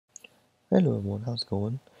Hello everyone, how's it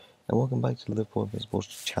going? And welcome back to the Liverpool Invincibles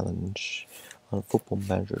challenge on Football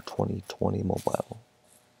Manager 2020 mobile.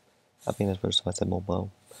 I think that's the first time I said mobile.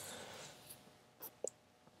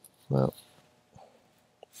 Well,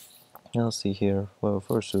 let's see here. Well,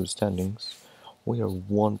 first to standings. We are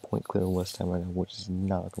 1 point clear of West Ham right now, which is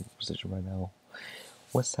not a good position right now.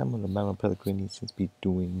 West Ham under Manuel Pellegrini seems to be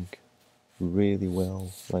doing really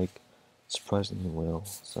well, like surprisingly well.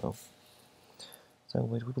 So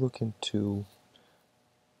anyways, we're looking to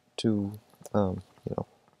you know,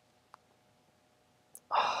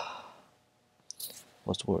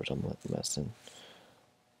 what's the word I'm messing?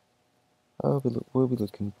 We'll be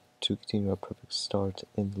looking to continue our perfect start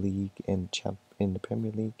in the league and in the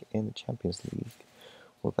Premier League and the Champions League,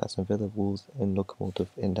 with Aston Villa, Wolves, and Locomotive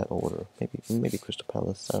in that order. Maybe Crystal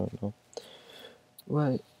Palace. I don't know.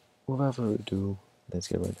 Right. Without further ado, let's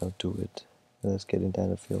get right down to it. Let's get into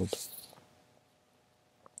the field.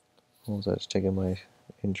 Also, just checking my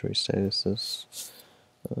injury statuses.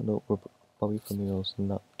 No, Bobby Firmino's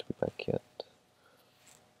not to be back yet.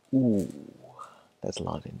 Ooh, that's a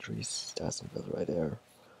lot of injuries. That's Aston Villa right there.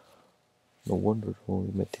 No wonder they're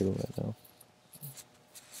only mid-table right now.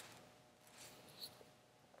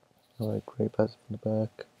 Alright, great pass from the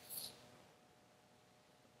back.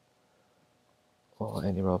 Oh,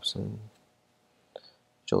 Andy Robson.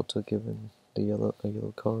 Jota given a yellow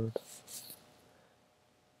card.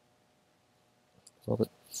 Love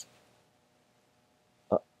it.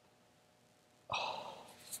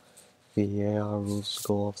 VAR rules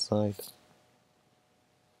go offside.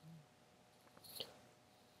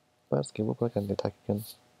 Basketball back on the attack again.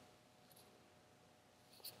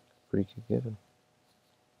 Free kick given.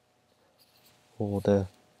 Oh, there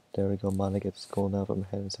we go. Mana gets goal now from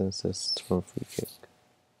hands and assists for a free kick.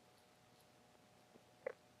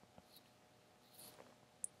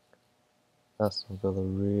 Aston Villa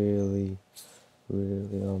really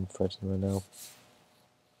threatening right now.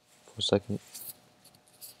 For a second.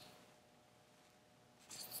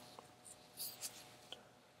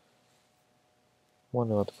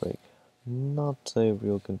 1-0 at the break. Not a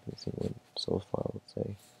real convincing win so far, I would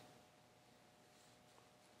say.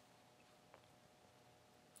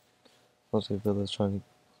 Mostly Villa's starting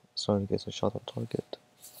to get a shot on target.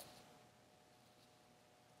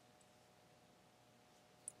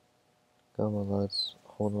 Come on, lads.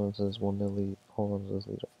 Hold on to this 1-0 lead. Hold on to this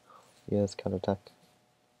leader. Yes, counter attack.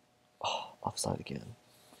 Oh, offside again.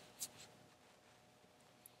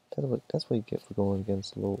 That's what you get for going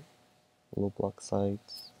against low block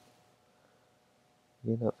sides.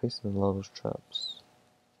 You're not facing a lot of traps.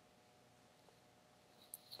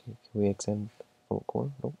 Okay, can we extend? Oh,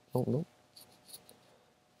 corner? Nope.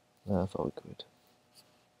 Nah, I thought we could.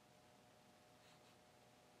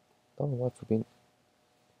 Don't know why for being.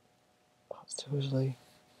 Oh, seriously?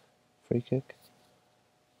 Free kick?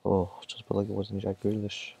 Oh, just felt like it wasn't Jack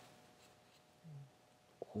Grealish.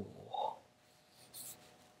 Oh.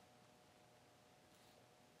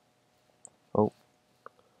 Oh.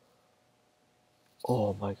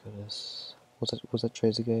 Oh my goodness. Was that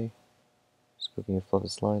Trezeguet? Just looking at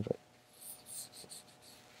Fluffy's lines, right?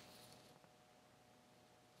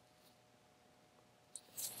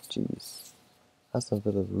 Jeez. Aston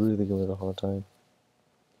Villa really giving it a hard time.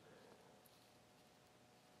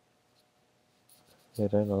 Yeah,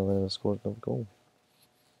 they're not letting us score another goal.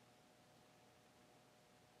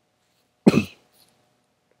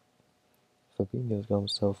 Fabinho's got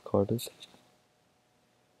himself carded.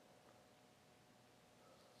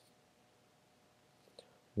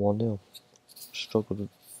 1-0. Struggled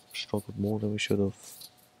more than we should have.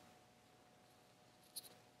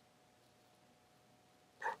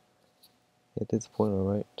 Yeah, disappointing,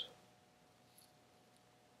 alright.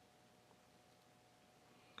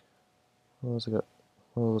 What was it?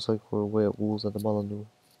 Well, it was like we're away at Wolves at the Molyneux.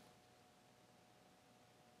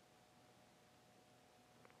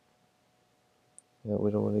 Yeah,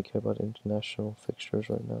 we don't really care about international fixtures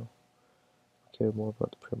right now. We care more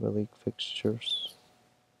about the Premier League fixtures.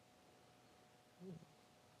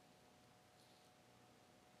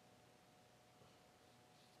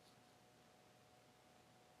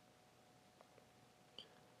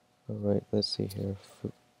 Alright, let's see here.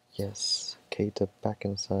 Yes, Keita back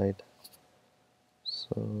inside.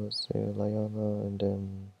 So let's say Liana and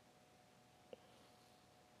then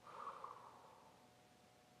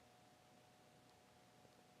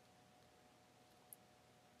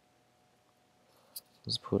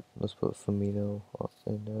let's put Firmino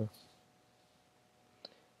in there.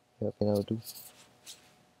 Yep, and that'll do.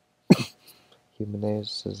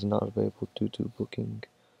 Jimenez is not available due to booking.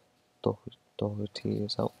 Doherty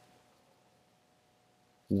is out.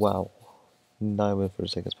 Wow. 9 minutes 30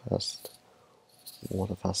 seconds passed. What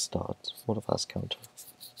a fast start. What a fast counter.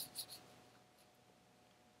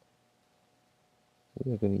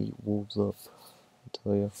 We are gonna eat Wolves up, I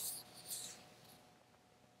tell you.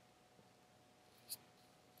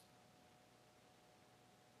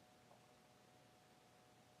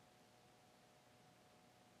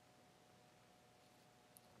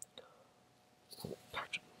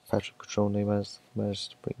 Patrick Cutrone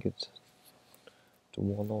managed to bring it to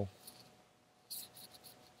 1-0.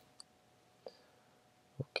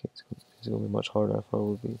 Okay, it's gonna be much harder than I thought it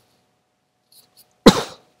would be.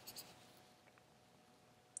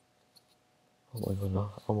 Oh my god,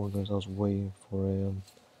 oh my god, I was waiting for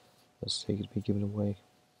a stake to be given away.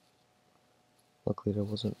 Luckily there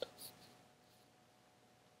wasn't.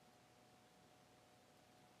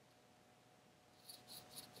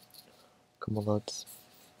 Come on lads,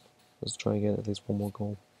 let's try and get at least one more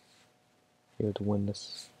goal here to win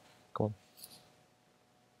this. Come on.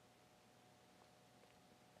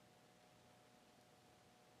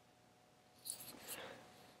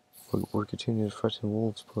 We're continuing to threaten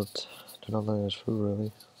Wolves, but they're not letting us through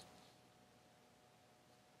really.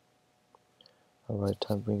 Alright,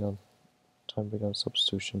 time to bring on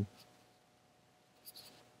substitution.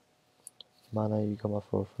 Mana, you come up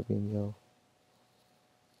for Fabinho.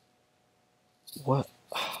 What?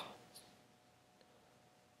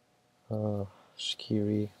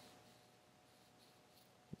 Shaqiri.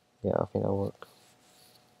 Yeah, I think that'll work.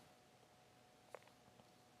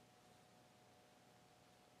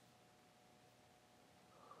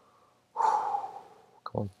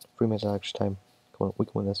 Come on, 3 minutes of extra time. Come on, we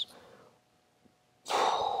can win this.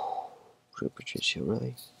 Patricio,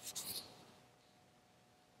 really?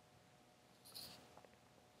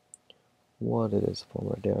 What it is from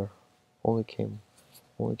right there. Only came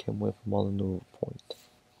with Molyneux point.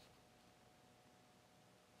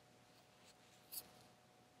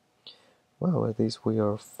 Wow, at least we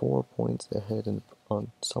are 4 points ahead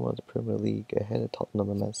on some of the Premier League, ahead of Tottenham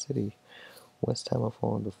and Man City. West Ham have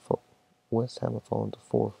fallen to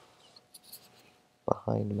fourth,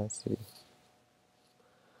 behind Man City.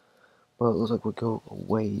 But it looks like we go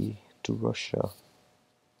away to Russia.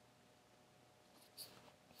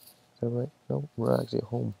 Is that right? No, we're actually at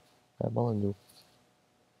home at Molyneux.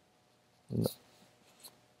 No.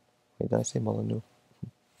 Wait, did I say Molyneux?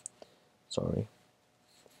 Sorry.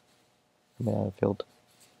 I mean, Anfield.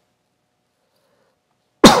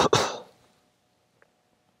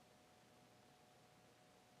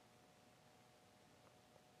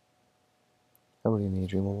 I really need a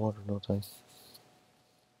drink of water, don't I?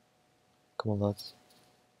 Come on, lads.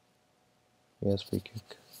 Yes, free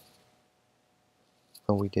kick.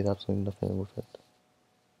 And we did absolutely nothing with it.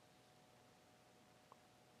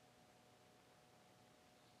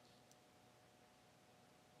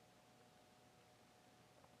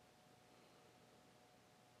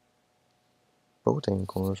 Both aim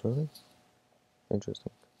corners, really?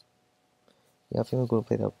 Interesting. Yeah, I think I'm going to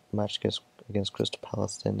play that match against Crystal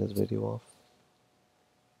Palace to end this video off.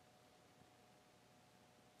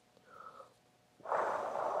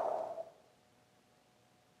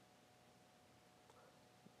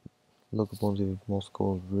 Lokomotiv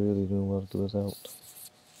Moscow is really doing well to us out.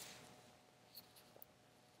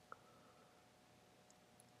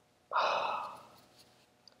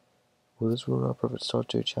 Will this ruin our perfect start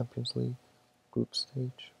to a Champions League group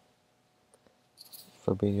stage?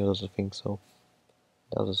 Fabinho doesn't think so.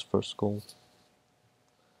 That was his first goal.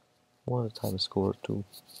 What a time to score too.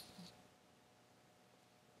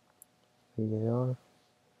 VAR.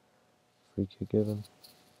 Free kick given.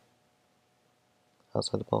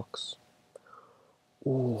 Outside the box.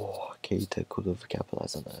 Ooh, Keita could have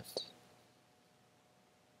capitalized on that.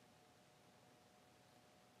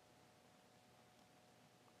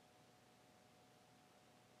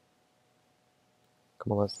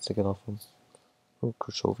 Come on, let's take it off him. Oh,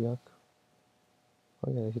 Krychowiak.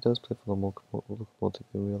 Oh yeah, he does play for the Lokomotiv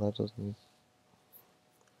in real life, doesn't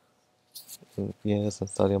he? And yes, and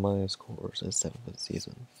Sadio Mane scores his 7th of the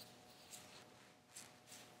season.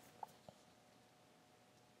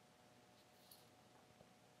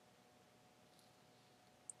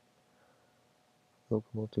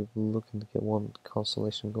 Lokomotiv looking to get one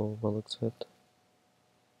consolation goal by the looks of it.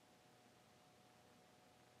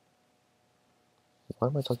 Why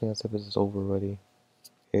am I talking as if it's over already?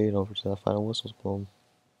 Heading over to that final whistle's blown.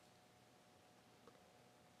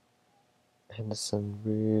 Henderson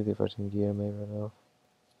really hurting Guilherme right now.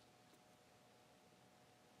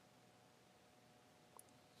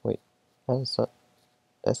 Wait, did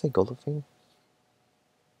I say Golovin?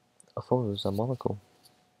 I thought it was at Monaco.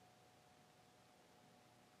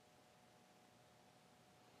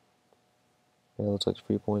 Yeah, it looks like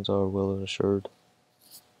 3 points are well assured.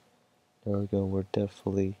 There we go. We're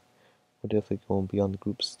definitely going beyond the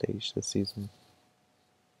group stage this season.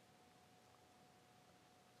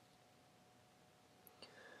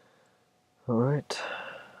 All right.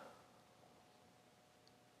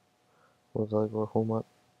 Looks like we're home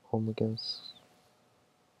against.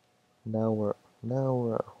 Now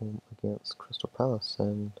we're at home against Crystal Palace,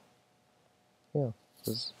 and yeah,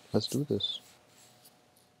 let's do this.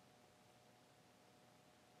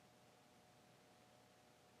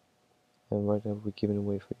 And right now we're giving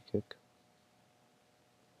away a free kick.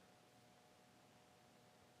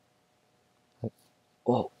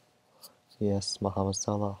 Oh, yes, Mohamed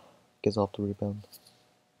Salah gets off the rebound.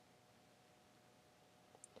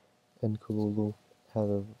 And Kululu had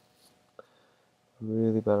a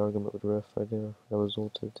really bad argument with the ref right there that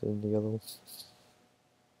resulted in the yellow.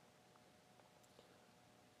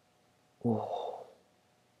 Oh.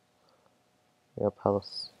 Yeah,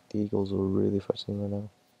 Palace. The Eagles are really threatening right now.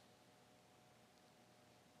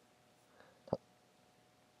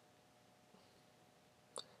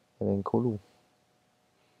 And then Kulu.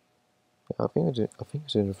 Yeah, I think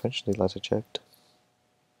it's in French league, last I checked.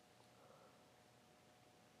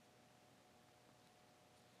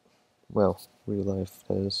 Well, real life,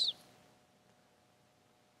 that is.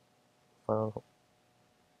 Final.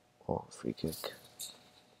 Oh, free kick.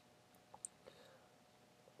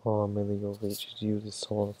 Oh, Miljovic uses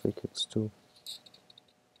all free kicks too.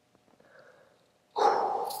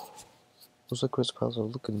 Looks like Crystal Palace are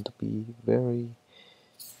looking to be very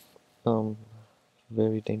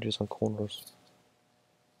dangerous on corners.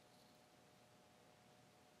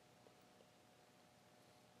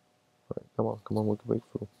 Right, come on, we can break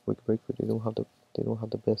through. They don't have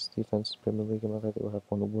the best defense in Premier League. In fact, they will have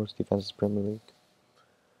one of the worst defenses in Premier League.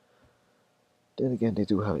 Then again, they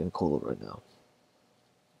do have it in Colo right now.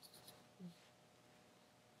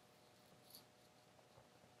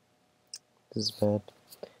 This is bad.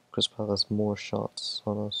 Crystal Palace has more shots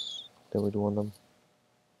on us than we do on them.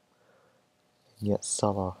 And yet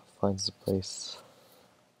Salah finds the place.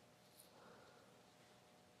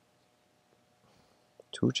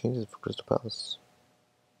 2 changes for Crystal Palace.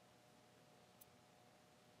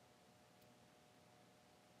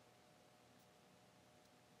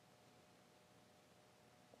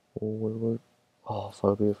 Oh,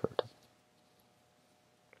 for Buford.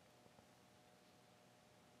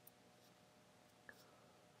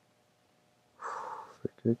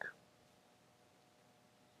 Free kick.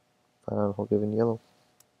 Final hole given yellow.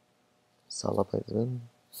 Salah plays it in.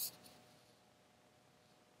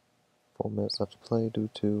 4 minutes left to play due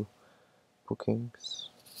to bookings.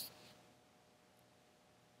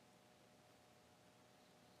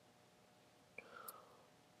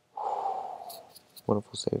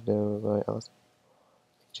 Wonderful save there by Alice.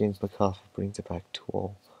 James McCarthy brings it back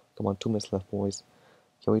 2-all. Come on, 2 minutes left, boys.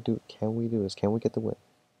 Can we do this? Can we get the win?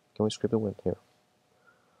 Can we script a win here?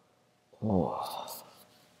 Oh.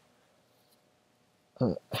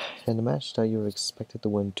 In the match that you're expected to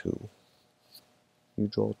win 2, you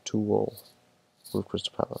draw 2-all with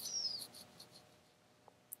Crystal Palace.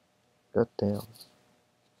 God damn.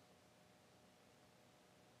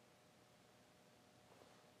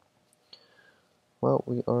 Well,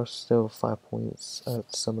 we are still 5 points at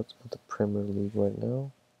the summit of the Premier League right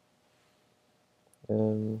now.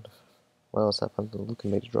 And, well, Southampton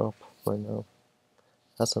looking made a drop right now.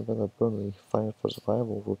 Aston Villa Burnley fighting for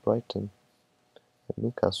survival with Brighton and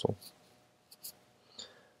Newcastle.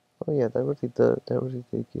 Oh yeah, that really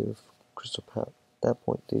did give Crystal Palace, that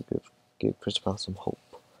point did give Crystal Palace some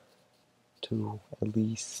hope to at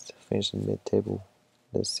least finish in mid-table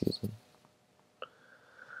this season.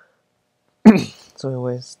 So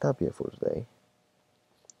anyways, that'll be it for today.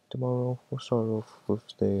 Tomorrow we'll start off with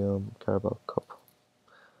the Carabao Cup.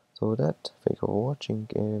 So with that, thank you for watching,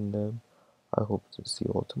 and I hope to see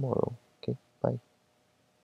you all tomorrow. Okay, bye.